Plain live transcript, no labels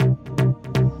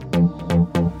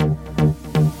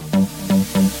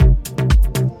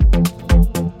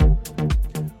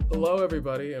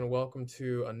everybody, and welcome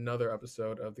to another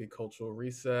episode of the Cultural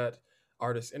Reset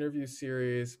Artist Interview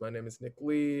Series. My name is Nick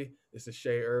Lee. This is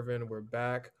Shay Irvin. We're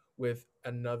back with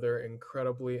another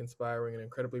incredibly inspiring and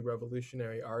incredibly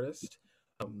revolutionary artist.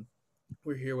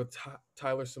 We're here with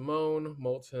Tyler Simone,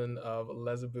 Moulton of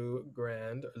Lesiboo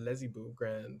Grand,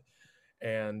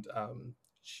 and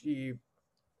she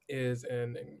is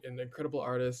an incredible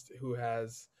artist who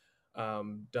has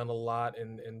done a lot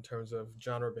in terms of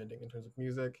genre bending, in terms of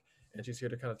music, and she's here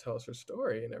to kind of tell us her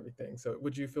story and everything. So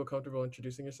would you feel comfortable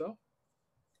introducing yourself?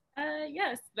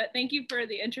 Yes, but thank you for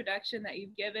the introduction that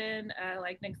you've given.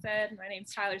 Like Nick said, my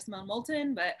name's Tyler Simone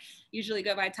Moulton, but usually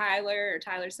go by Tyler or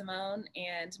Tyler Simone,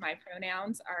 and my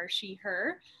pronouns are she,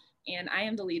 her, and I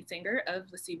am the lead singer of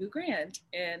Lesiboo Grand,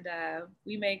 and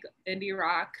we make indie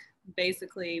rock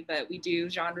basically, but we do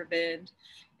genre bend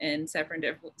in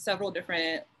several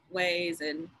different ways,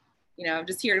 and I'm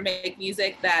just here to make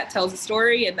music that tells a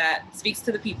story and that speaks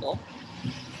to the people.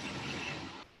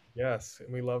 Yes,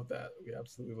 and we love that. We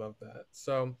absolutely love that.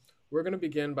 So we're going to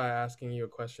begin by asking you a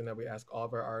question that we ask all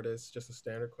of our artists, just a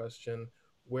standard question.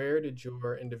 Where did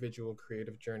your individual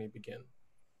creative journey begin?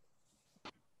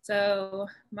 So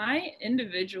my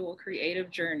individual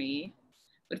creative journey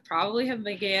would probably have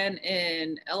began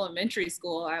in elementary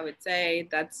school. I would say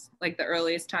that's like the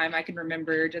earliest time I can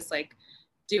remember just like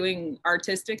doing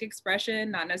artistic expression,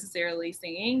 not necessarily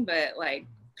singing, but like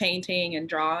painting and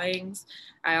drawings.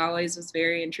 I always was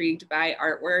very intrigued by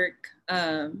artwork.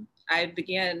 I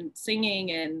began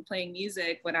singing and playing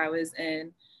music when I was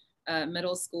in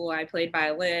middle school. I played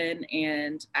violin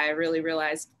and I really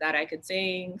realized that I could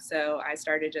sing. So I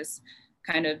started just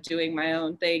kind of doing my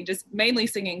own thing, just mainly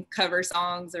singing cover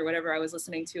songs or whatever I was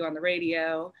listening to on the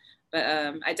radio. But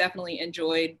I definitely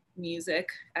enjoyed music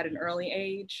at an early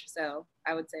age. So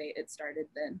I would say it started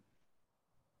then.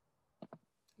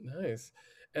 Nice.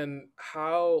 And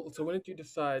so when did you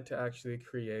decide to actually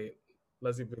create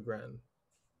Lesiboo Grand?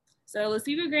 So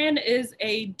Lesiboo Grand is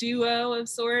a duo of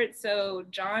sorts. So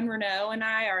John Renault and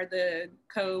I are the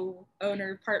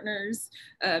co-owner partners,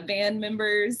 band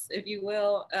members, if you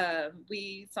will.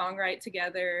 We songwrite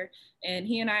together, and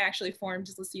he and I actually formed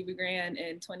Lesiboo Grand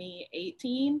in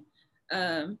 2018.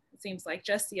 It seems like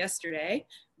just yesterday,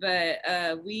 but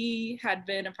we had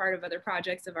been a part of other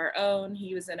projects of our own.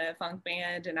 He was in a funk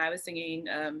band, and I was singing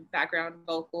background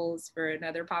vocals for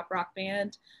another pop rock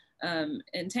band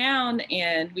in town,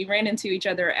 and we ran into each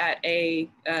other at a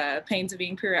Pains of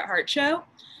Being Pure at Heart show,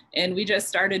 and we just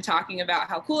started talking about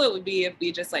how cool it would be if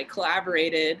we just like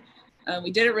collaborated.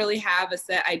 We didn't really have a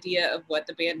set idea of what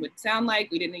the band would sound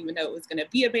like. We didn't even know it was going to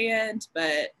be a band,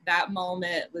 but that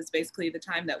moment was basically the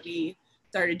time that we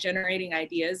started generating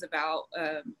ideas about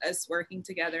us working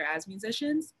together as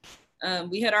musicians.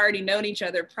 We had already known each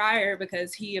other prior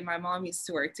because he and my mom used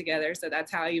to work together, so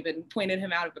that's how I even pointed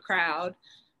him out of a crowd.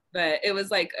 But it was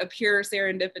like a pure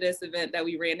serendipitous event that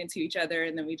we ran into each other,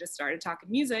 and then we just started talking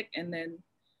music, and then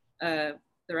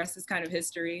the rest is kind of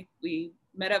history. We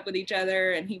met up with each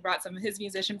other, and he brought some of his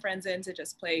musician friends in to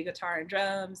just play guitar and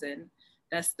drums, and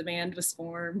thus the band was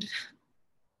formed.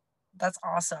 That's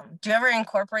awesome. Do you ever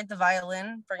incorporate the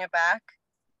violin, bring it back?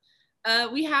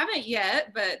 We haven't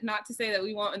yet, but not to say that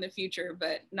we won't in the future,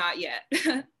 but not yet.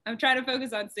 I'm trying to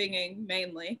focus on singing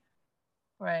mainly.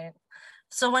 Right.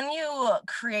 So when you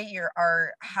create your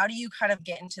art, how do you kind of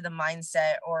get into the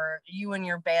mindset, or you and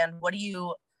your band, what do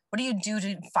you do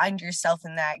to find yourself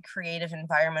in that creative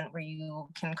environment where you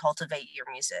can cultivate your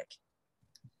music?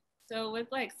 So with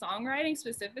like songwriting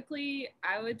specifically,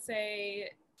 I would say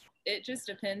it just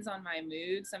depends on my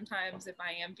mood. Sometimes if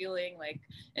I am feeling like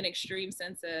an extreme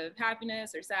sense of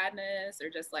happiness or sadness or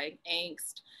just like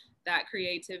angst, that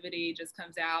creativity just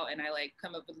comes out, and I like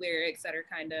come up with lyrics that are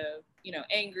kind of,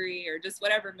 angry or just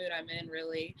whatever mood I'm in,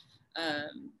 really.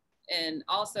 And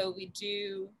also we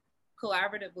do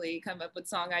collaboratively come up with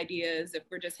song ideas if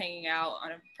we're just hanging out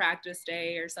on a practice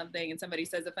day or something and somebody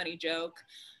says a funny joke.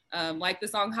 Like the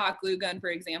song Hot Glue Gun, for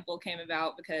example, came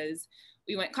about because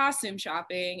we went costume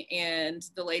shopping and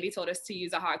the lady told us to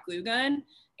use a hot glue gun,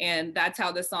 and that's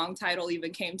how the song title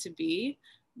even came to be.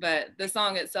 But the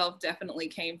song itself definitely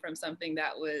came from something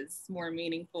that was more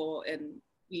meaningful, and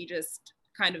we just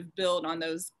kind of build on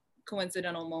those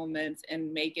coincidental moments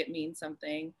and make it mean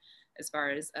something as far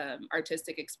as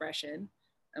artistic expression.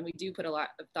 And we do put a lot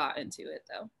of thought into it,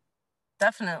 though.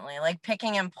 Definitely, like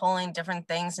picking and pulling different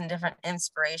things and different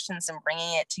inspirations and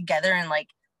bringing it together in like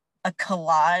a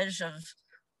collage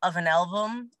of an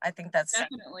album. I think that's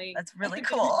definitely really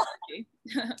cool.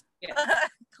 Yeah.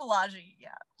 Collage, yeah.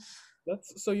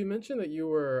 That's so. You mentioned that you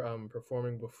were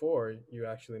performing before you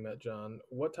actually met John.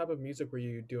 What type of music were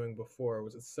you doing before?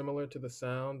 Was it similar to the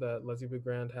sound that Leslie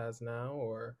Grand has now,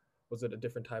 or was it a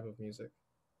different type of music?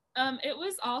 It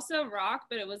was also rock,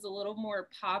 but it was a little more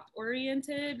pop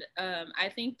oriented. I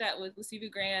think that with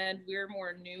Lasiva Grand, we're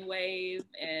more new wave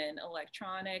and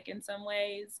electronic in some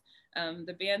ways.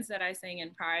 The bands that I sang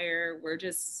in prior were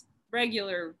just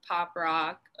regular pop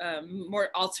rock, more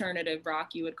alternative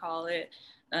rock, you would call it.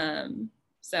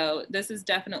 So this is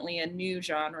definitely a new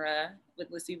genre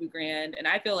with Lasiva Grand, and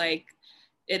I feel like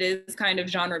it is kind of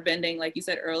genre bending, like you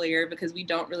said earlier, because we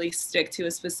don't really stick to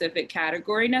a specific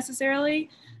category necessarily.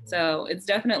 So it's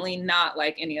definitely not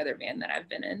like any other band that I've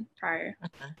been in prior.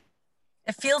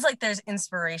 It feels like there's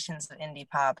inspirations of indie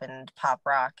pop and pop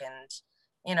rock,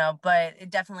 and but it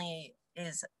definitely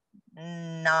is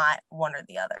not one or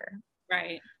the other.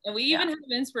 Right. And we even have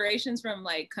inspirations from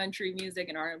like country music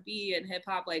and R&B and hip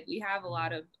hop. Like we have a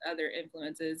lot of other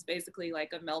influences, basically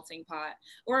like a melting pot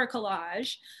or a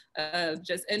collage of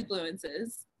just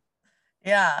influences.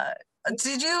 Yeah.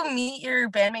 Did you meet your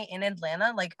bandmate in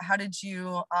Atlanta? Like, how did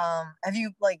you, have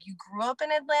you, like, you grew up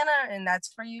in Atlanta and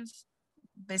that's where you've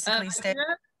basically stayed? I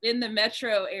grew up in the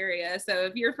metro area. So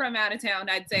if you're from out of town,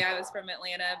 I'd say I was from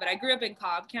Atlanta, but I grew up in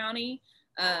Cobb County.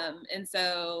 And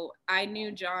so I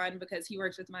knew John because he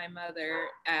works with my mother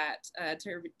at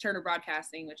Turner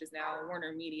Broadcasting, which is now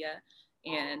Warner Media.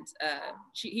 And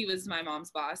he was my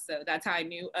mom's boss. So that's how I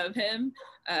knew of him.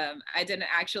 I didn't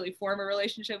actually form a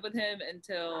relationship with him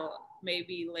until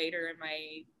maybe later in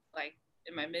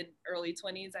my mid early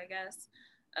 20s, I guess.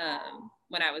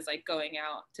 When I was like going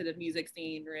out to the music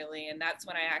scene really, and that's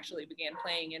when I actually began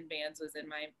playing in bands, was in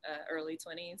my early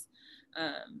 20s.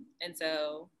 And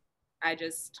so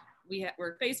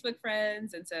we're Facebook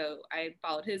friends, and so I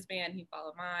followed his band, he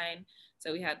followed mine,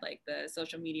 so we had like the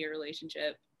social media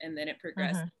relationship, and then it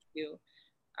progressed to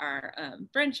our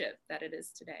friendship that it is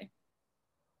today.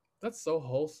 That's so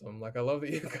wholesome. Like, I love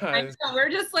that you guys. We're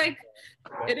just like,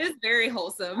 it is very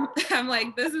wholesome. I'm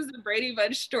like, this is a Brady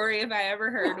Bunch story if I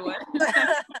ever heard one.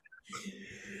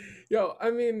 Yo, I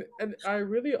mean, and I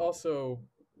really also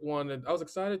I was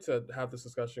excited to have this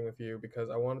discussion with you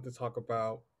because I wanted to talk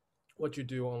about what you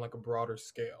do on like a broader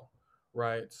scale,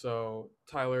 right? So,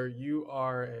 Tyler, you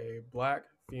are a Black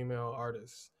female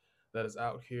artist that is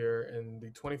out here in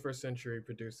the 21st century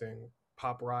producing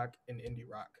pop rock and indie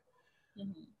rock.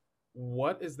 Mm-hmm.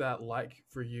 What is that like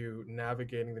for you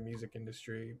navigating the music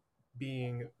industry,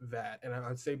 being that? And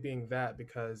I'd say being that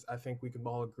because I think we can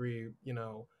all agree,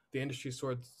 the industry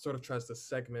sort of tries to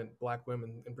segment Black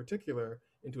women in particular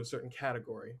into a certain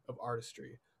category of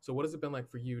artistry. So what has it been like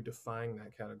for you defying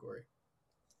that category?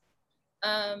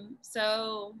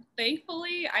 So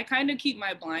thankfully I kind of keep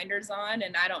my blinders on,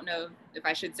 and I don't know if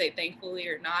I should say thankfully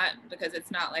or not, because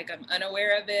it's not like I'm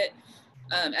unaware of it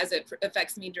as it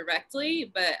affects me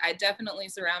directly, but I definitely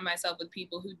surround myself with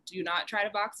people who do not try to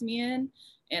box me in.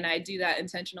 And I do that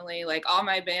intentionally. Like all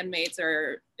my bandmates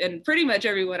are, and pretty much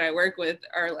everyone I work with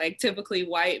are like typically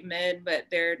white men, but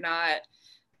they're not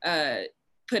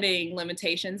putting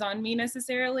limitations on me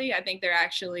necessarily. I think they're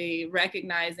actually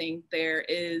recognizing there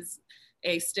is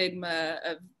a stigma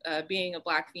of being a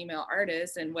Black female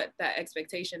artist and what that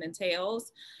expectation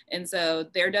entails. And so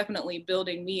they're definitely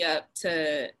building me up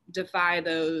to defy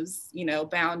those,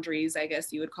 boundaries, I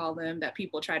guess you would call them, that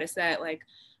people try to set, like,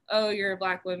 oh, you're a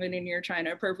Black woman and you're trying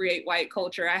to appropriate white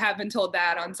culture. I have been told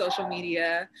that on social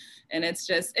media. And it's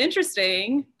just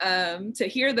interesting to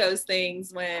hear those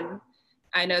things when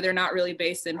I know they're not really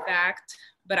based in fact,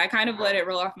 but I kind of let it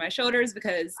roll off my shoulders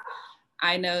because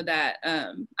I know that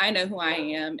I know who I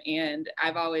am, and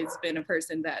I've always been a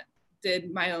person that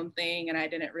did my own thing, and I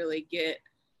didn't really get,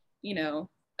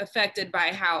 affected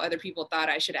by how other people thought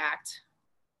I should act.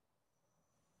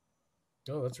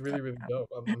 Oh, that's really, really dope.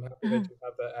 I'm happy that you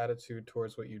have that attitude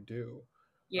towards what you do.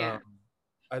 Yeah.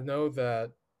 I know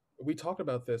that we talked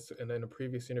about this in a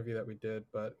previous interview that we did,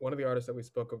 but one of the artists that we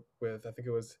spoke with, I think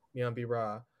it was Nian B.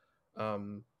 Ra,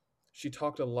 she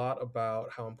talked a lot about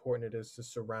how important it is to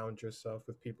surround yourself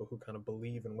with people who kind of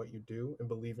believe in what you do and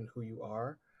believe in who you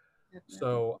are. Definitely.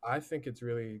 So I think it's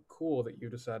really cool that you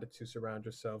decided to surround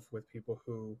yourself with people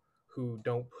who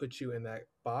don't put you in that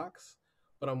box.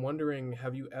 But I'm wondering,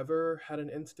 have you ever had an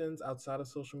instance outside of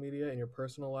social media in your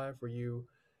personal life where you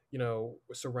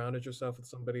surrounded yourself with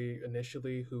somebody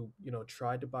initially who,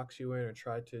 tried to box you in or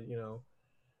tried to,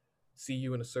 see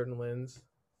you in a certain lens?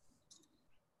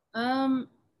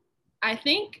 I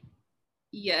think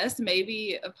yes,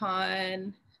 maybe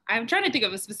upon, I'm trying to think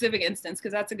of a specific instance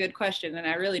because that's a good question and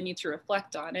I really need to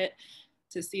reflect on it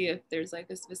to see if there's like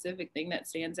a specific thing that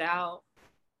stands out.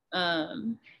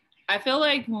 I feel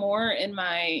like more in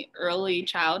my early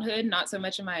childhood, not so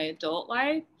much in my adult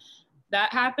life,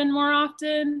 that happened more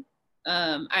often.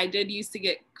 I did used to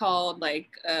get called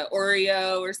like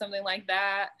Oreo or something like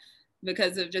that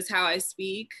because of just how I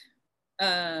speak.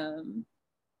 And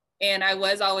I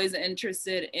was always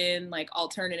interested in like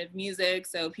alternative music.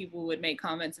 So people would make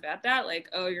comments about that, like,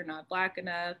 oh, you're not Black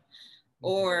enough.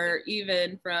 Or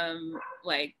even from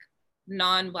like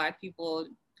non-Black people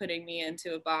putting me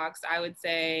into a box, I would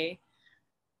say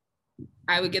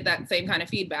I would get that same kind of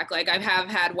feedback. Like I have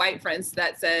had white friends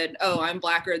that said, oh, I'm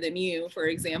Blacker than you, for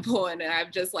example. And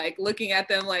I'm just like looking at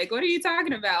them like, what are you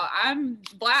talking about? I'm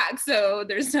Black. So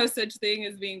there's no such thing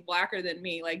as being Blacker than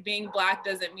me. Like being Black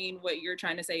doesn't mean what you're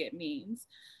trying to say it means.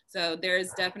 So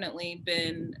there's definitely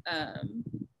been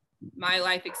my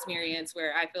life experience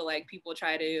where I feel like people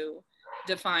try to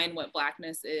define what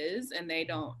Blackness is and they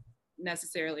don't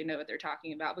necessarily know what they're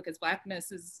talking about, because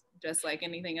Blackness is just like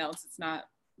anything else. It's not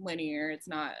linear, it's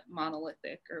not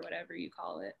monolithic or whatever you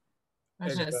call it.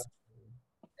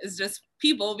 It's just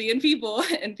people being people,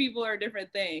 and people are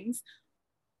different things.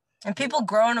 And people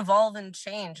grow and evolve and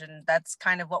change, and that's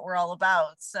kind of what we're all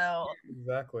about. So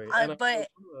exactly. And I want to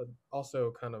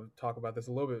also kind of talk about this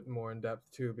a little bit more in depth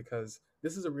too, because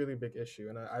this is a really big issue,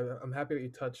 and I'm happy that you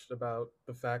touched about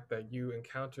the fact that you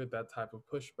encountered that type of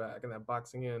pushback and that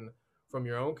boxing in from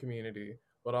your own community,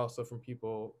 but also from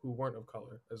people who weren't of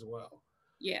color as well.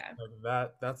 Yeah.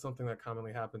 Like that's something that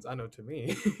commonly happens. I know to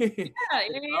me. Yeah.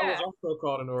 I was also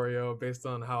called an Oreo based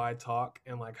on how I talk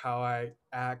and like how I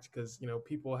act, because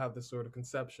people have this sort of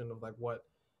conception of like what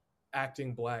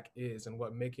acting Black is and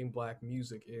what making Black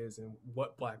music is and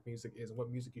what Black music is and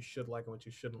what music you should like and what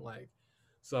you shouldn't like.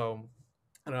 So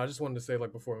I don't know, I just wanted to say,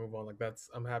 like, before we move on, like,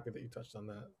 I'm happy that you touched on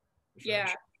that. Sure.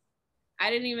 Yeah. I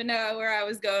didn't even know where I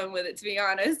was going with it, to be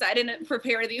honest. I didn't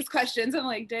prepare these questions. I'm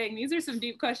like, dang, these are some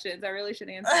deep questions. I really should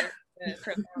answer in a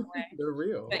profound way. They're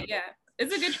real. But yeah,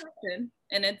 it's a good question.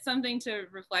 And it's something to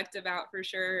reflect about for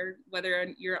sure,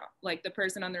 whether you're like the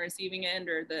person on the receiving end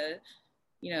or the,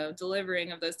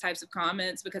 delivering of those types of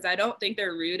comments, because I don't think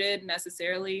they're rooted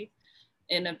necessarily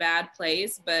in a bad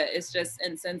place, but it's just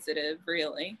insensitive,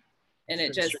 really. And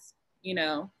it just,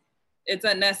 it's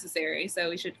unnecessary. So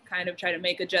we should kind of try to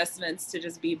make adjustments to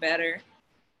just be better.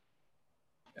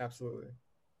 Absolutely.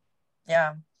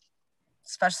 Yeah.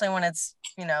 Especially when it's,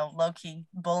 low-key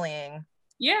bullying.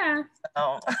 Yeah.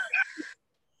 So,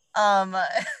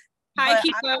 high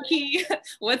key, low key.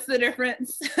 What's the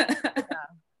difference? Yeah.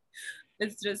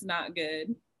 It's just not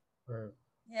good. Right.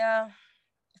 Yeah.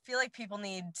 I feel like people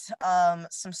need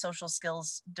some social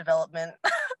skills development.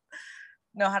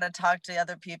 Know how to talk to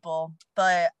other people.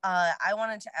 But I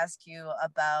wanted to ask you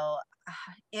about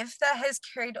if that has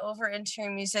carried over into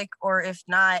your music, or if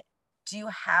not, do you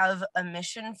have a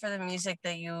mission for the music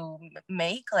that you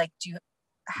make? Like, do you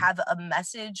have a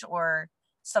message or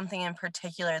something in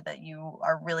particular that you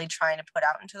are really trying to put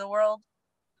out into the world?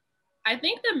 I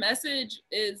think the message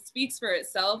speaks for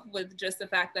itself with just the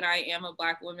fact that I am a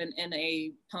Black woman in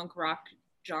a punk rock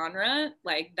genre.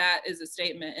 Like, that is a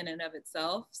statement in and of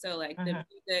itself. So like the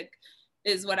music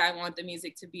is what I want the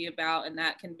music to be about, and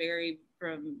that can vary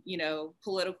from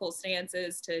political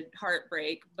stances to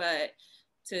heartbreak, but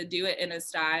to do it in a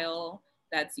style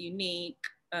that's unique,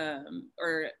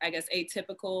 or I guess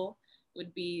atypical,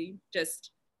 would be just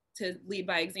to lead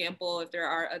by example. If there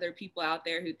are other people out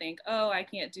there who think, oh, I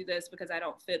can't do this because I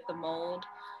don't fit the mold,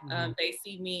 they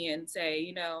see me and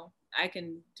say, I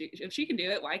can do, if she can do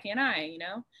it, why can't I,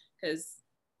 because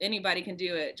anybody can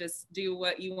do it. Just do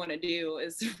what you want to do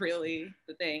is really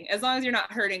the thing. As long as you're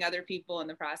not hurting other people in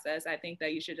the process, I think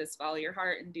that you should just follow your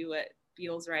heart and do what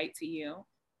feels right to you.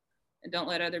 And don't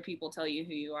let other people tell you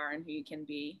who you are and who you can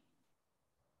be.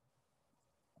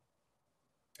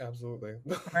 Absolutely.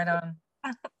 Right on.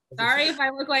 Sorry if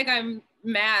I look like I'm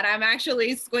mad. I'm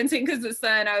actually squinting because the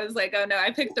sun. I was like, oh no,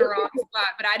 I picked the wrong spot,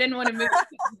 but I didn't want to move.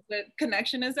 The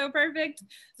connection is so perfect.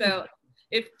 So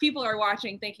if people are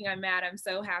watching thinking I'm mad, I'm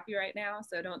so happy right now.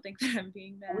 So don't think that I'm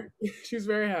being mad. She's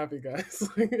very happy, guys.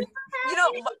 But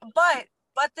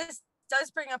this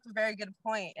does bring up a very good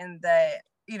point in that,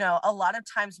 a lot of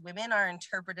times women are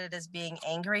interpreted as being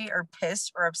angry or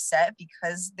pissed or upset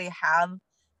because they have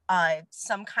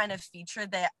some kind of feature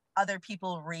that other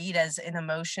people read as an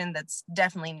emotion that's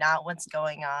definitely not what's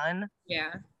going on.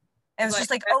 Yeah. And it's just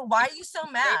like, oh, why are you so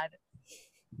mad?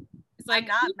 It's like, I'm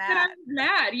not mad. I'm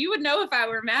mad. You would know if I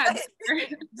were mad.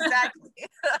 Exactly.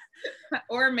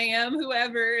 Or ma'am,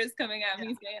 whoever is coming at me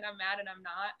saying I'm mad and I'm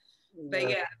not. But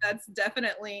yeah, that's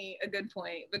definitely a good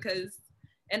point, because,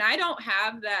 and I don't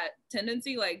have that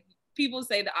tendency. Like, people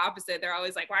say the opposite. They're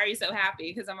always like, why are you so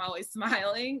happy? Because I'm always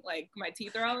smiling, like my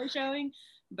teeth are always showing.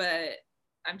 But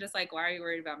I'm just like, why are you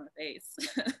worried about my face?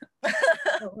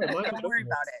 Oh, right, Don't worry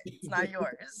about it. It's not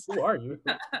yours. Who are you?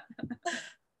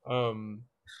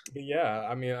 But yeah,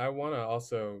 I mean, I want to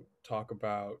also talk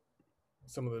about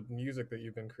some of the music that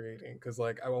you've been creating, because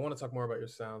like I want to talk more about your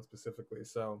sound specifically.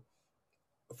 So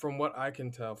from what I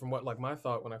can tell, from what like my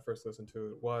thought when I first listened to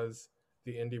it was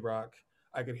the indie rock.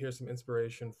 I could hear some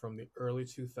inspiration from the early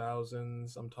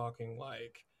 2000s. I'm talking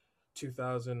like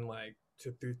 2000, like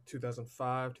to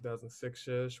 2005, 2006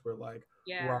 ish, where like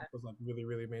Yeah, rock was like really,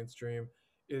 really mainstream.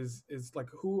 Is like,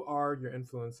 who are your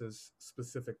influences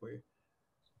specifically?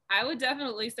 I would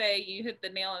definitely say you hit the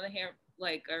nail on the head,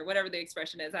 like, or whatever the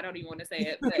expression is. I don't even want to say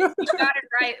it, but you got it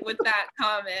right with that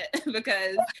comment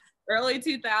because early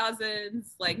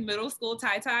 2000s, like middle school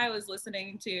Tai was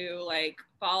listening to like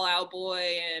Fall Out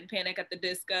Boy and Panic at the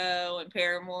Disco and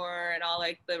Paramore and all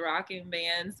like the rocking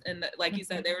bands. And like you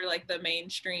said, they were like the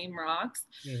mainstream rocks.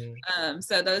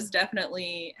 So those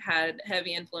definitely had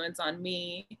heavy influence on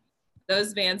me.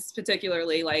 Those bands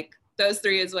particularly, like those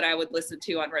three is what I would listen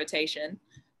to on rotation.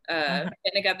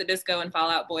 Panic at the Disco and Fall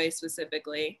Out Boy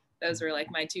specifically. Those were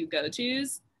like my two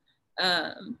go-tos.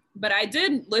 But I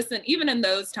did listen, even in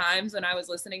those times when I was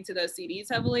listening to those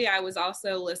CDs heavily, I was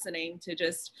also listening to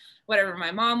just whatever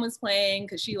my mom was playing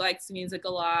because she likes music a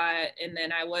lot. And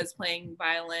then I was playing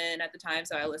violin at the time,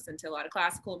 so I listened to a lot of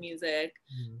classical music.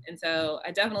 And so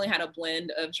I definitely had a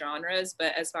blend of genres.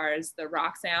 But as far as the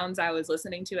rock sounds I was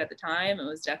listening to at the time, it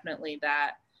was definitely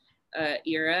that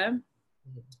era.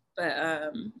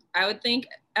 But I would think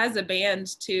as a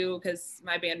band too, because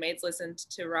my bandmates listened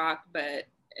to rock, but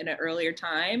in an earlier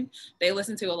time, they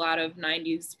listened to a lot of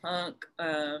 90s punk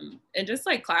and just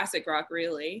like classic rock,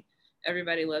 really.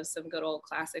 Everybody loves some good old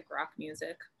classic rock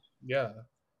music. Yeah,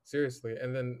 seriously.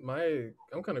 And then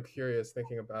I'm kind of curious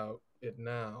thinking about it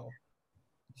now.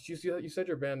 You said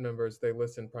your band members they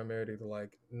listen primarily to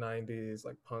like 90s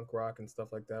like punk rock and stuff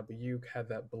like that, but you had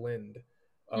that blend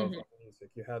of music.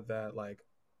 You had that like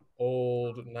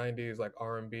old 90s like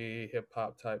R&B hip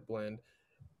hop type blend.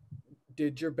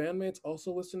 Did your bandmates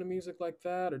also listen to music like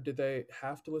that, or did they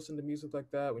have to listen to music like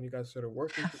that when you guys started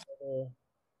working together?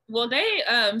 Well, they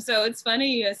so it's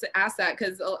funny you ask that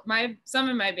because some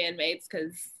of my bandmates,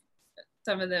 because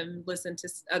some of them listen to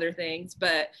other things,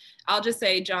 but I'll just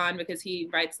say John because he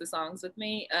writes the songs with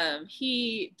me.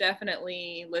 He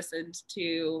definitely listened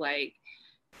to like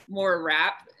more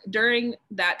rap during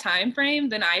that time frame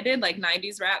than I did, like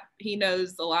 90s rap. He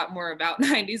knows a lot more about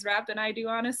 90s rap than I do,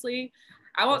 honestly.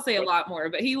 I won't say a lot more,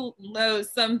 but he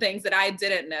knows some things that I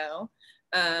didn't know.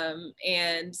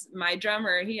 And my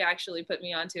drummer, he actually put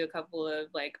me onto a couple of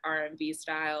like R&B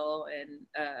style and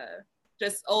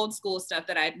just old school stuff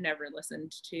that I'd never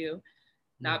listened to.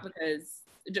 Not because,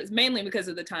 just mainly because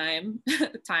of the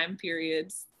time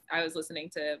periods. I was listening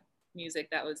to music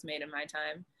that was made in my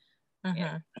time.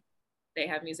 And they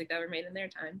have music that were made in their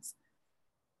times.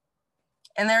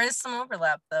 And there is some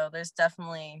overlap though. There's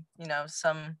definitely,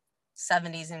 some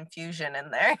 70s infusion in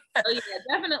there. Oh yeah,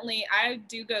 definitely. I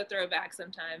do go throwback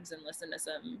sometimes and listen to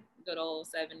some good old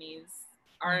 70s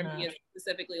R&B,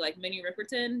 specifically like Minnie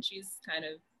Riperton. She's kind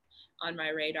of on my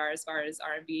radar as far as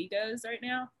R&B goes right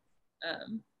now.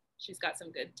 She's got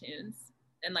some good tunes.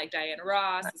 And like Diana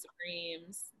Ross, the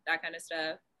Supremes, that kind of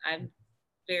stuff. I'm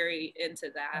very into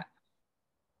that.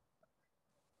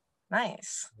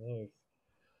 Nice.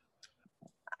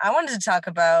 I wanted to talk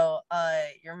about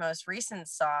your most recent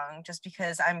song just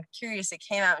because I'm curious. It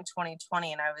came out in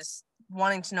 2020 and I was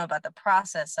wanting to know about the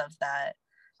process of that.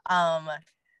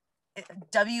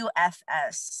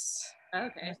 WFS.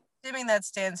 Okay. I'm assuming that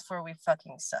stands for We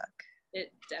Fucking Suck.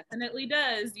 It definitely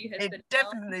does. It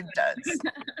definitely does.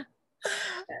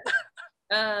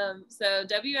 So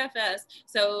WFS.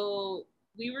 So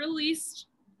we released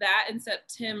that in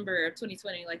September of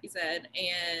 2020, like you said,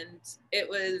 and it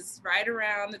was right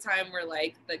around the time where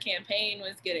like the campaign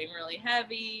was getting really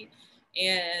heavy,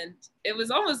 and it was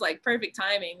almost like perfect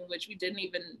timing, which we didn't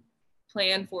even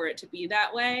plan for it to be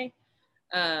that way.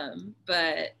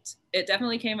 But it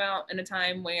definitely came out in a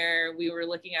time where we were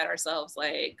looking at ourselves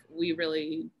like we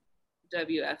really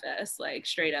WFS, like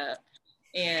straight up.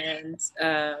 And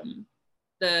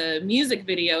the music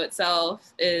video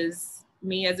itself is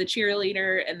me as a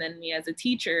cheerleader and then me as a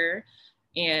teacher.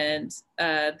 And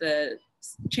the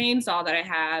chainsaw that I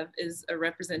have is a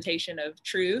representation of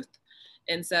truth.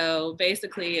 And so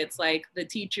basically it's like the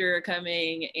teacher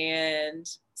coming and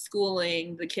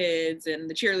schooling the kids, and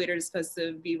the cheerleader is supposed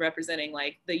to be representing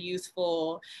like the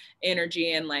youthful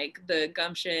energy and like the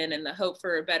gumption and the hope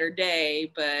for a better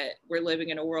day. But we're living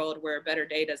in a world where a better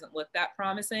day doesn't look that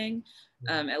promising.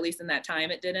 At least in that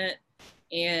time it didn't.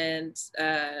 And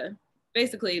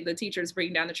basically the teachers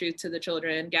bring down the truth to the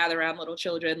children. Gather around, little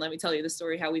children, let me tell you the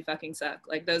story how we fucking suck.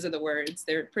 Like, those are the words.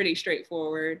 They're pretty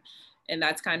straightforward. And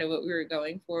that's kind of what we were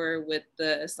going for with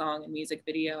the song and music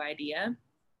video idea.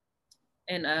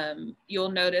 And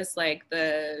you'll notice like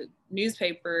the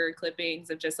newspaper clippings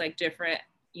of just like different,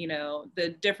 you know, the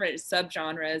different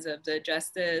subgenres of the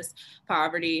justice,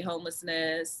 poverty,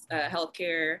 homelessness,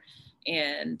 healthcare,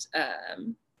 and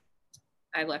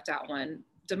I left out one,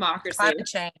 democracy. Climate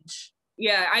change.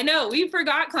 Yeah, I know. We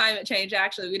forgot climate change,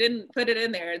 actually. We didn't put it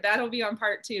in there. That'll be on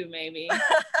part 2, maybe.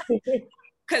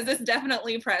 Because it's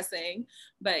definitely pressing.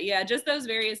 But yeah, just those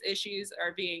various issues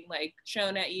are being like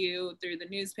shown at you through the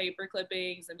newspaper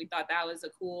clippings. And we thought that was a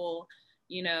cool,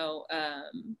 you know,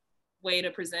 way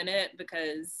to present it,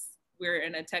 because we're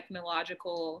in a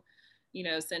technological, you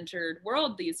know, centered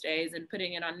world these days, and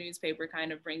putting it on newspaper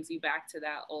kind of brings you back to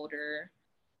that older,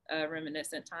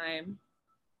 reminiscent time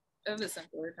of a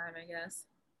simpler time, I guess.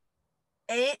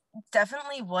 It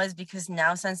definitely was, because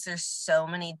now, since there's so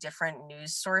many different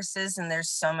news sources and there's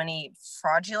so many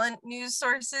fraudulent news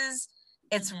sources,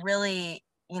 it's really,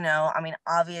 you know, I mean,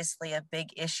 obviously a big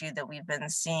issue that we've been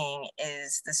seeing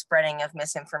is the spreading of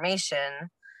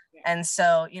misinformation. Yeah. And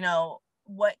so, you know,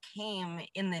 what came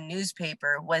in the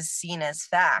newspaper was seen as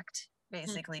fact,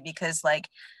 basically, because like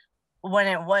when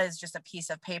it was just a piece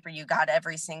of paper you got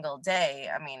every single day,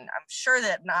 I mean, I'm sure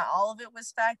that not all of it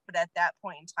was fact, but at that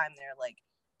point in time, they're like,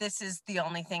 this is the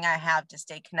only thing I have to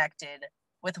stay connected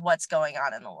with what's going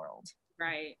on in the world.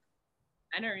 Right.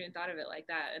 I never even thought of it like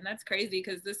that. And that's crazy,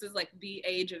 because this is like the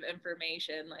age of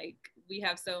information. Like, we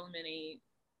have so many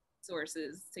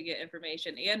sources to get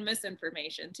information, and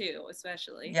misinformation too,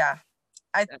 especially. Yeah.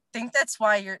 I think that's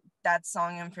why that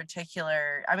song in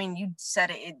particular, I mean, you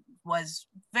said it was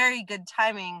very good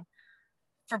timing,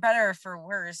 for better or for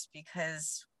worse,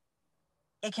 because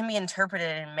it can be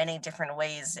interpreted in many different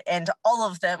ways, and all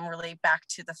of them relate back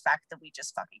to the fact that we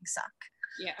just fucking suck.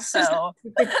 Yeah. So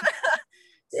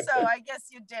so I guess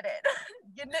you did it.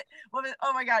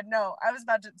 Oh my God, no. I was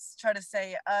about to try to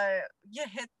say, you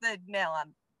hit the nail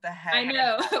on the head. I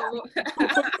know.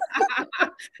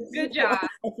 Good job.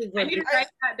 I need to write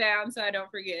that down so I don't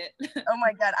forget. Oh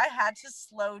my God, I had to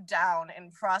slow down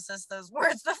and process those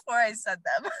words before I said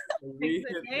them. Hit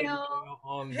the nail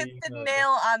on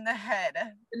the head.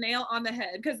 The nail on the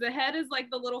head, because the head is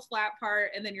like the little flat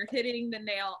part, and then you're hitting the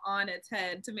nail on its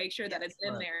head to make sure that it's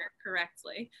in there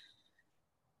correctly.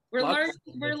 We're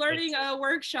learning a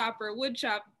workshop or wood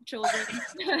shop, children.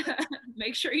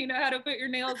 Make sure you know how to put your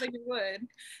nails in your wood.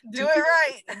 Do it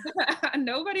right.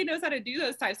 Nobody knows how to do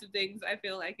those types of things, I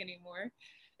feel like, anymore,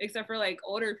 except for like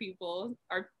older people.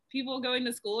 Are people going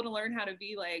to school to learn how to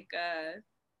be like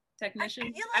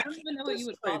technicians? I don't even know what you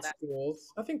would call that.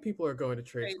 Schools. I think people are going to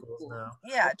trade schools now.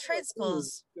 Yeah, trade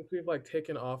schools. Since we've like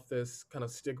taken off this kind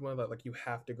of stigma that like you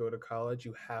have to go to college,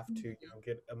 you have to, you know,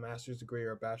 get a master's degree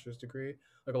or a bachelor's degree.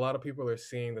 Like, a lot of people are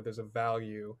seeing that there's a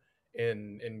value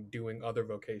in doing other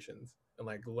vocations and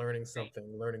like learning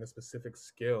something, learning a specific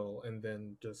skill, and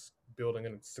then just building a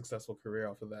successful career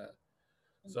off of that.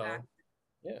 So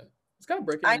yeah, it's kind of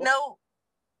breaking. I know.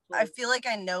 I feel like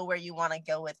I know where you want to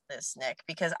go with this, Nick,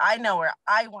 because I know where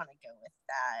I want to go with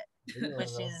that,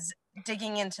 which is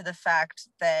digging into the fact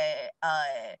that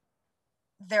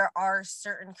there are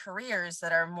certain careers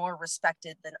that are more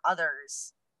respected than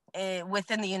others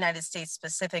within the United States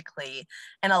specifically.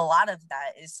 And a lot of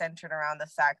that is centered around the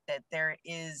fact that there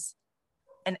is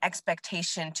an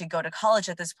expectation to go to college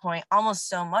at this point, almost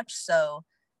so much so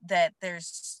that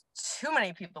there's too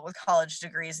many people with college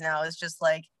degrees now. It's just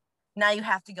like, now you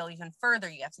have to go even further.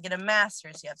 You have to get a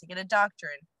master's, you have to get a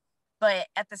doctorate. But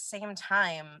at the same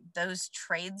time, those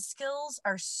trade skills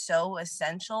are so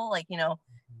essential, like, you know,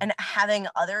 and having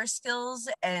other skills,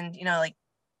 and, you know, like,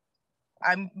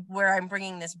 I'm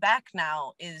bringing this back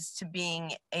now is to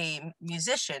being a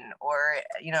musician or,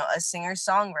 you know, a singer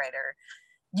songwriter.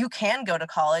 You can go to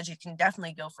college. You can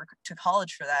definitely go to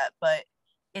college for that, but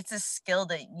it's a skill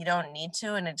that you don't need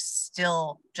to, and it's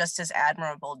still just as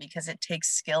admirable because it takes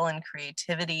skill and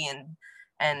creativity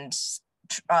and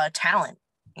talent,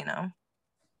 you know.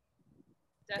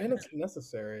 Definitely. And it's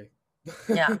necessary.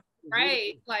 Yeah.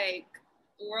 Right. Like,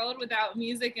 the world without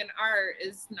music and art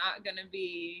is not going to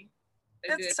be.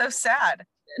 It's so sad.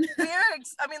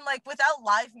 I mean, like, without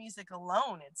live music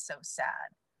alone, it's so sad.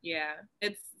 Yeah,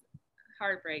 it's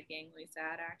heartbreakingly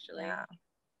sad, actually. Yeah.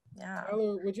 Yeah.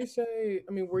 Tyler, would you say,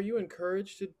 I mean, were you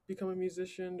encouraged to become a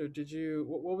musician, or did you,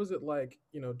 what was it like,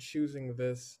 choosing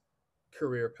this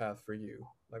career path for you?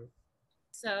 Like,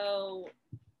 So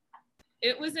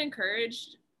it was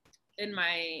encouraged in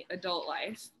my adult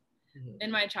life. mhm,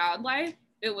 In my child life,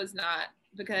 it was not,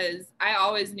 because I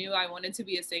always knew I wanted to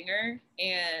be a singer,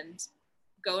 and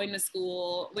going to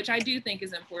school, which I do think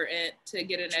is important to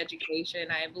get an education.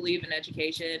 I believe in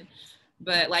education,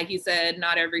 but like you said,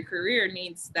 not every career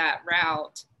needs that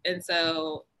route. And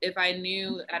so if I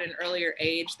knew at an earlier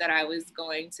age that I was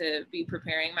going to be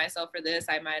preparing myself for this,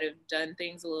 I might have done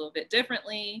things a little bit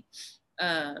differently.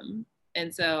 Um,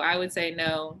 and so I would say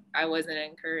no, I wasn't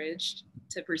encouraged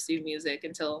to pursue music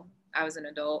until I was an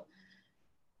adult.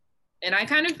 And I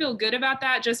kind of feel good about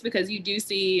that, just because you do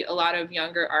see a lot of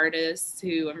younger artists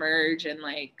who emerge and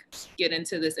like get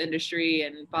into this industry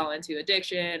and fall into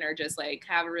addiction, or just like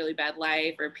have a really bad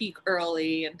life or peak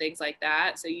early and things like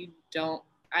that. So you don't,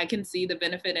 I can see the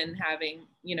benefit in having,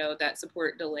 that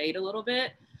support delayed a little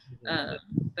bit. mhm. Um,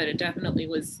 but it definitely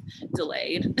was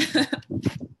delayed.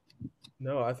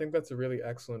 No, I think that's a really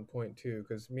excellent point too,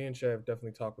 because me and Shay have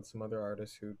definitely talked with some other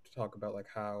artists who talk about like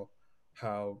how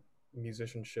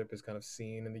musicianship is kind of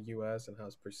seen in the U.S. and how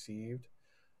it's perceived.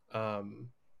 Um,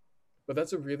 but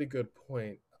that's a really good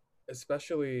point,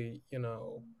 especially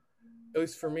at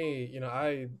least for me,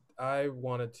 I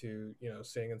wanted to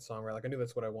sing and songwrite. Like I knew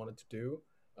that's what I wanted to do.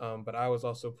 But I was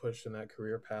also pushed in that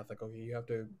career path. Like, okay, you have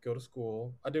to go to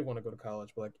school. I did want to go to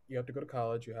college, but like you have to go to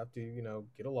college. You have to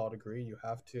get a law degree. You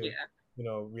have to Yeah.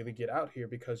 really get out here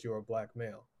because you're a black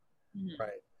male, Mhm.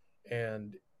 right?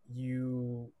 And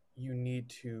you need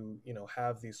to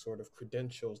have these sort of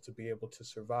credentials to be able to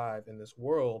survive in this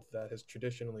world that has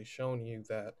traditionally shown you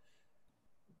that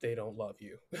they don't love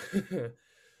you.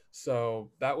 So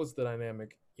that was the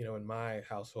dynamic, in my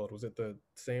household. Was it the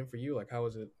same for you? Like, how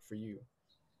was it for you?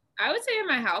 I would say in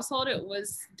my household it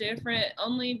was different,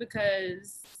 only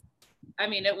because I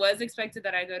mean, it was expected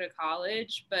that I go to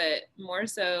college, but more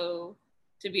so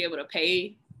to be able to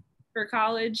pay for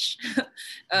college.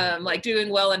 Like doing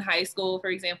well in high school, for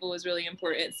example, was really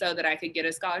important so that I could get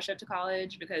a scholarship to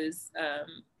college, because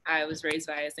I was raised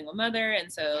by a single mother.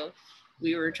 And so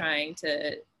we were trying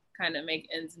to kind of make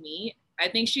ends meet. I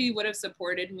think she would have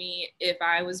supported me if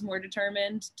I was more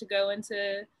determined to go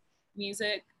into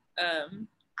music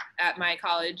at my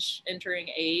college entering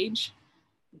age.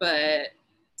 But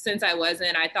since I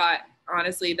wasn't, I thought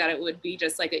honestly that it would be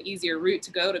just like an easier route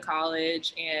to go to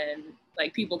college, and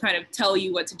like people kind of tell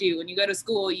you what to do. When you go to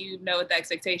school, you know what the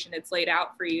expectation, it's laid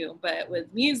out for you. But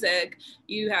with music,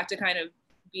 you have to kind of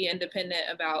be independent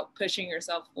about pushing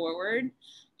yourself forward.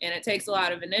 And it takes a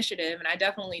lot of initiative. And I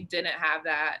definitely didn't have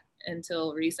that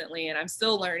until recently. And I'm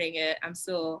still learning it. I'm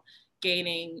still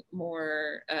gaining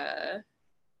more,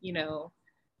 you know,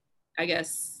 I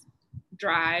guess,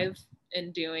 drive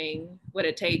and doing what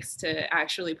it takes to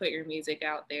actually put your music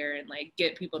out there and like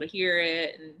get people to hear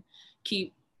it and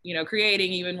keep,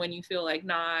 creating even when you feel like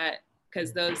not,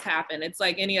 because those happen. It's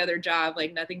like any other job,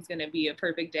 like nothing's going to be a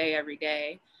perfect day every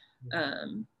day.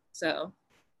 So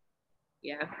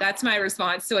yeah, that's my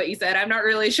response to what you said. I'm not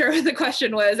really sure what the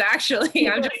question was, actually.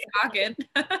 I'm just talking.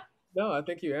 No, I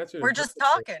think you answered We're it just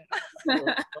perfectly.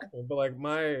 talking. But like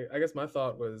I guess my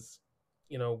thought was,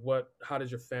 how did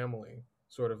your family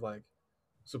sort of like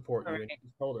support All you? right. And you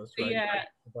told us, So right? yeah,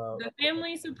 About the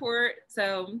family support.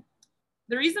 So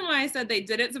the reason why I said they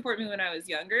didn't support me when I was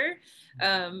younger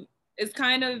is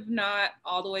kind of not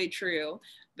all the way true,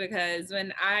 because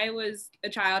when I was a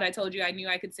child, I told you I knew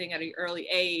I could sing at an early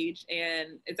age.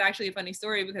 And it's actually a funny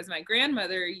story, because my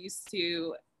grandmother used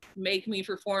to make me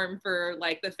perform for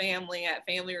like the family at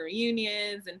family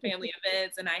reunions and family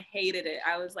events, and I hated it.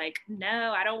 I was like,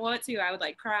 no, I don't want to. I would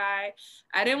like cry.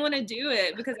 I didn't want to do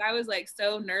it because I was like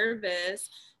so nervous,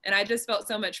 and I just felt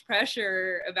so much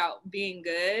pressure about being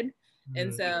good.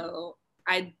 And so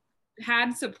I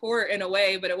had support in a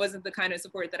way, but it wasn't the kind of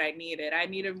support that I needed. I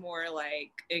needed more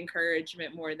like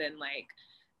encouragement more than like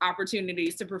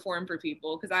opportunities to perform for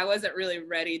people, because I wasn't really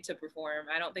ready to perform.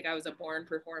 I don't think I was a born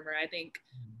performer. I think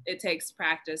it takes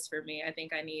practice for me. I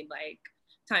think I need like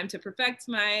time to perfect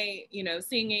my,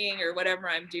 singing or whatever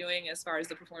I'm doing as far as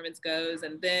the performance goes,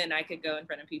 and then I could go in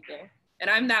front of people. And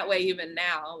I'm that way even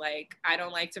now. Like I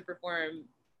don't like to perform,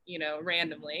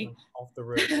 randomly. off the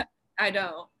rip. I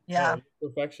don't. Yeah. No, you're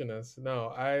perfectionist.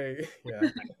 No, yeah.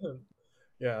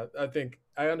 Yeah, I think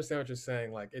I understand what you're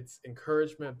saying. Like it's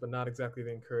encouragement, but not exactly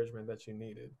the encouragement that you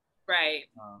needed. Right.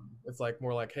 It's like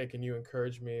more like, hey, can you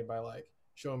encourage me by like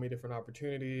showing me different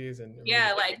opportunities and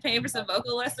Yeah, like paying for some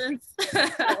vocal lessons.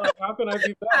 like, how can I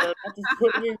be better? Not just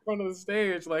put me in front of the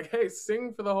stage, like, hey,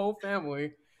 sing for the whole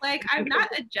family. Like, I'm not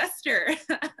a jester.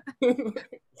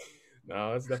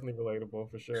 No, it's definitely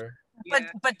relatable for sure.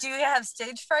 But do you have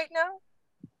stage fright now?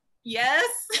 Yes.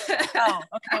 Oh,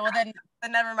 okay. Well, then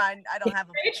never mind. I don't have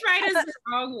a stage fright is the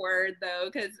wrong word though,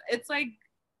 because it's like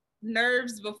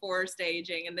nerves before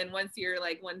staging, and then once you're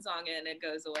like one song in, it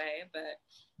goes away. But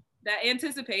that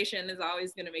anticipation is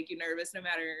always going to make you nervous, no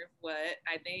matter what.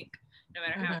 I think, no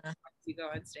matter how much you go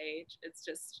on stage, it's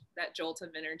just that jolt of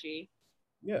energy.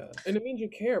 Yeah, and it means you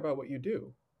care about what you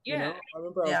do. Yeah. You know, I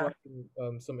remember I was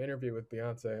watching some interview with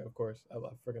Beyonce. Of course, I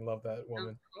freaking love that woman.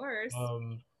 Of course.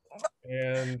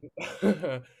 And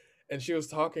and she was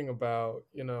talking about,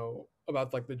 you know,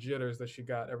 about like the jitters that she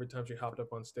got every time she hopped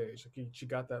up on stage. Like she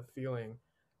got that feeling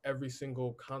every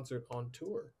single concert on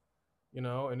tour, you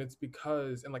know, and it's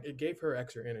because, and like it gave her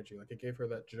extra energy, like it gave her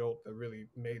that jolt that really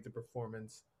made the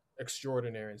performance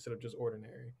extraordinary instead of just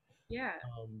ordinary. Yeah.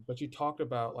 But she talked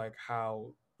about like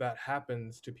how that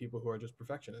happens to people who are just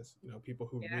perfectionists, you know, people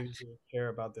who really, really care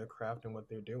about their craft and what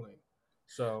they're doing.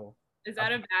 So is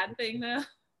that a bad thing though?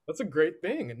 That's a great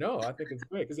thing. No, I think it's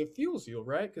great because it fuels you,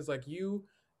 right? Because like you're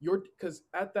because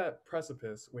at that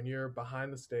precipice when you're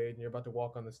behind the stage and you're about to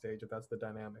walk on the stage, if that's the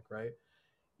dynamic, right?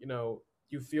 You know,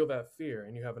 you feel that fear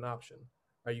and you have an option,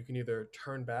 right? You can either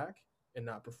turn back and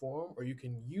not perform, or you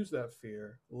can use that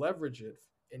fear, leverage it,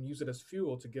 and use it as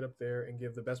fuel to get up there and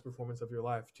give the best performance of your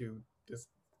life to this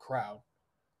crowd.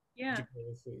 Yeah, you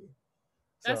can see.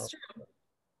 that's true.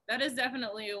 That is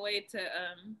definitely a way to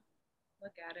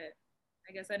look at it.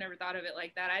 I guess I never thought of it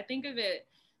like that. I think of it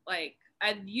like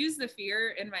I'd use the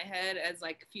fear in my head as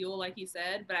like fuel, like you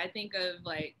said, but I think of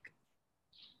like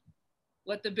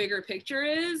what the bigger picture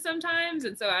is sometimes.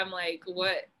 And so I'm like,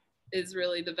 what is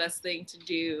really the best thing to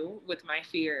do with my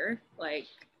fear? Like,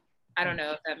 I don't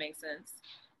know if that makes sense.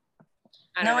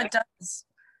 No, it does.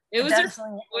 It was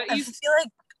definitely. I feel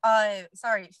like,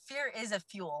 sorry, fear is a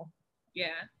fuel.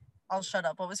 Yeah. I'll shut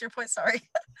up. What was your point? Sorry.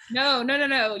 No.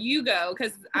 You go,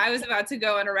 because I was about to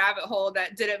go in a rabbit hole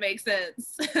that didn't make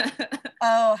sense.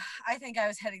 Oh, I think I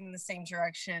was heading in the same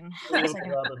direction. Rabbit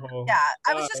hole. Yeah,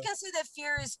 I was just gonna say that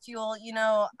fear is fuel. You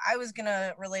know, I was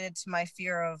gonna relate it to my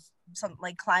fear of something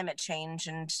like climate change,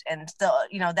 and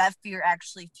the that fear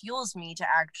actually fuels me to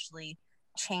actually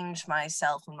change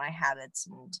myself and my habits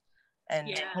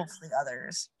and hopefully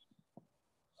others.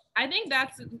 I think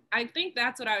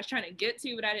that's what I was trying to get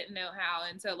to, but I didn't know how.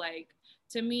 And so like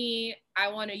to me, I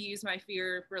want to use my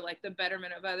fear for like the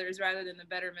betterment of others rather than the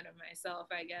betterment of myself,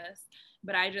 I guess.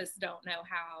 But I just don't know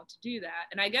how to do that.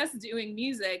 And I guess doing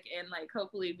music and like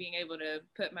hopefully being able to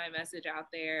put my message out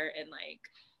there and like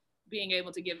being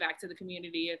able to give back to the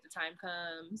community if the time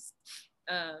comes.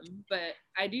 But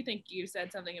I do think you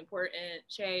said something important,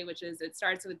 Shay, which is it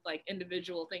starts with like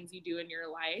individual things you do in your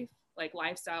life, like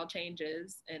lifestyle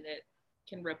changes, and it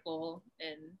can ripple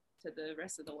into the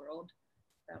rest of the world.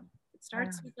 So it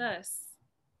starts with us.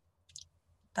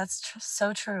 That's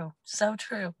so true. So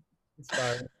true.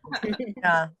 Inspiring.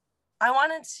 Yeah.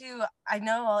 I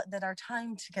know that our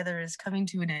time together is coming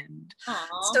to an end.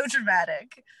 Aww. So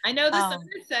dramatic. I know the sun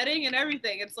is setting and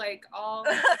everything. It's like all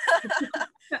the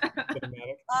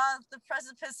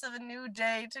precipice of a new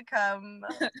day to come.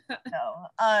 No.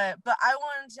 But I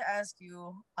wanted to ask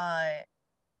you,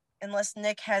 unless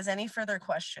Nick has any further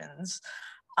questions,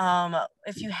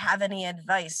 if you have any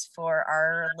advice for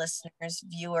our listeners,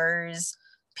 viewers,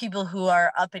 people who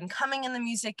are up and coming in the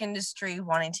music industry,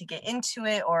 wanting to get into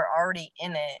it or already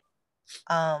in it,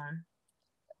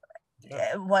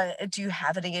 what do you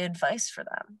have any advice for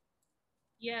them?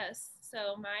 Yes.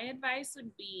 So my advice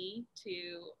would be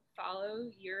to follow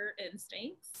your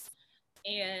instincts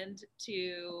and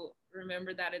to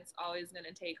remember that it's always going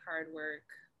to take hard work,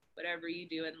 whatever you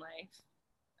do in life.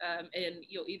 And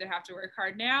you'll either have to work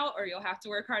hard now or you'll have to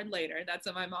work hard later. That's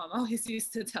what my mom always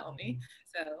used to tell me.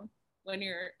 So when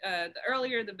you're the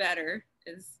earlier the better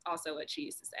is also what she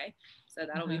used to say. So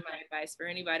that'll be my advice for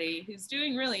anybody who's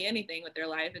doing really anything with their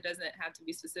life. It doesn't have to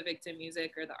be specific to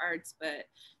music or the arts, but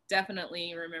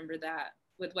definitely remember that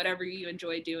with whatever you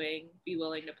enjoy doing, be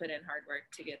willing to put in hard work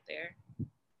to get there.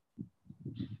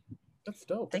 That's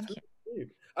dope. Thank you. Really,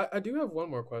 I do have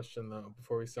one more question though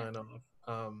before we sign off.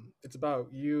 It's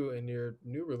about you and your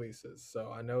new releases.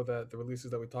 So I know that the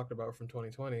releases that we talked about from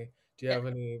 2020. Do you have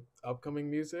any upcoming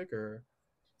music or?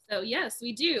 So yes,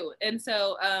 we do. And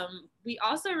so we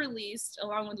also released,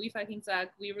 along with We Fucking Suck,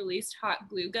 we released Hot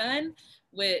Glue Gun,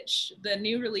 which the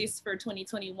new release for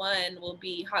 2021 will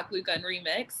be Hot Glue Gun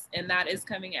Remix. And that is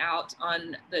coming out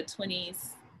on the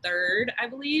 3rd, I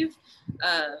believe.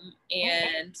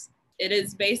 And it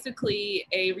is basically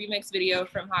a remix video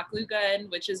from Hot Glue Gun,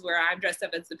 which is where I'm dressed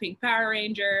up as the Pink Power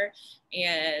Ranger.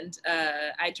 And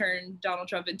I turned Donald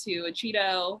Trump into a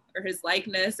Cheeto, or his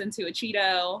likeness into a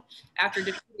Cheeto, after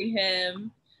defeating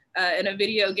him in a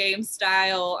video game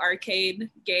style arcade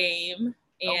game.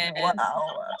 And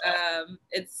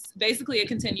it's basically a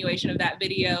continuation of that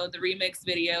video. The remix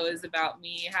video is about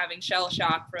me having shell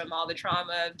shock from all the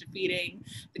trauma of defeating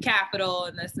the Capitol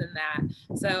and this and that.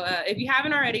 So if you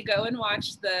haven't already, go and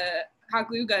watch the Hot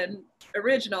Glue Gun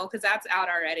original, because that's out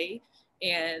already.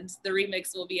 And the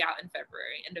remix will be out in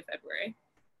February, end of February.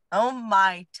 Oh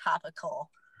my,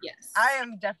 topical. Yes. I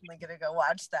am definitely going to go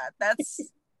watch that. That's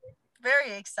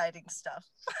very exciting stuff.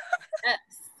 Yes.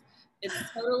 It's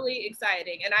totally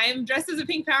exciting. And I am dressed as a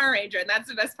Pink Power Ranger, and that's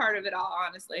the best part of it all,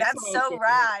 honestly. That's so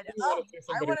rad. Oh,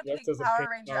 I want a Pink Power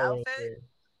Ranger outfit.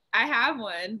 I have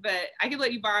one, but I could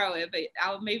let you borrow it, but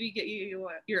I'll maybe get you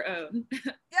your own.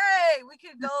 Yay! We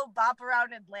could go bop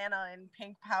around Atlanta in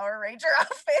Pink Power Ranger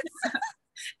outfits.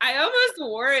 I almost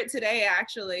wore it today,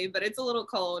 actually, but it's a little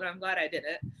cold. I'm glad I did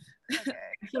it. Okay.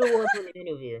 You should have worn it for the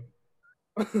interview.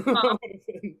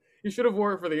 You should have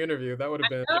worn it for the interview. That would have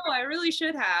been. No, I really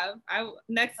should have.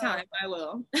 Next time I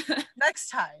will. Next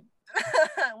time.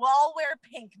 Well, I'll wear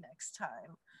pink next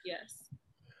time. Yes.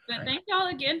 But thank y'all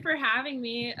again for having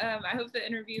me. I hope the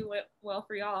interview went well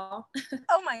for y'all.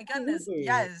 Oh my goodness.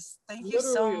 Yes. Thank you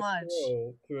so much.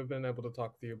 To have been able to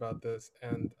talk to you about this.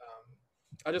 And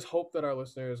I just hope that our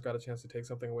listeners got a chance to take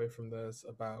something away from this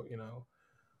about,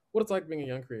 what it's like being a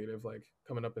young creative, like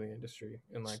coming up in the industry,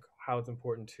 and like how it's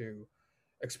important to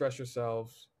express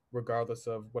yourself regardless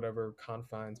of whatever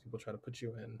confines people try to put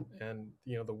you in, and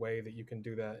the way that you can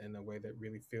do that in a way that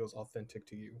really feels authentic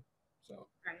to you. So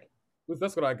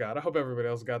that's what I got. I hope everybody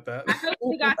else got that. I hope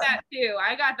you got that too.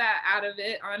 I got that out of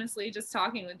it, honestly, just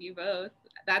talking with you both.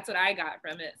 That's what I got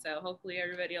from it. So hopefully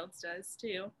everybody else does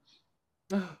too.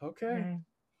 Okay.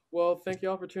 Well, thank you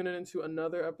all for tuning into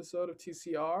another episode of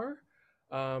TCR.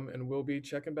 And we'll be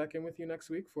checking back in with you next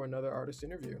week for another artist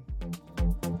interview.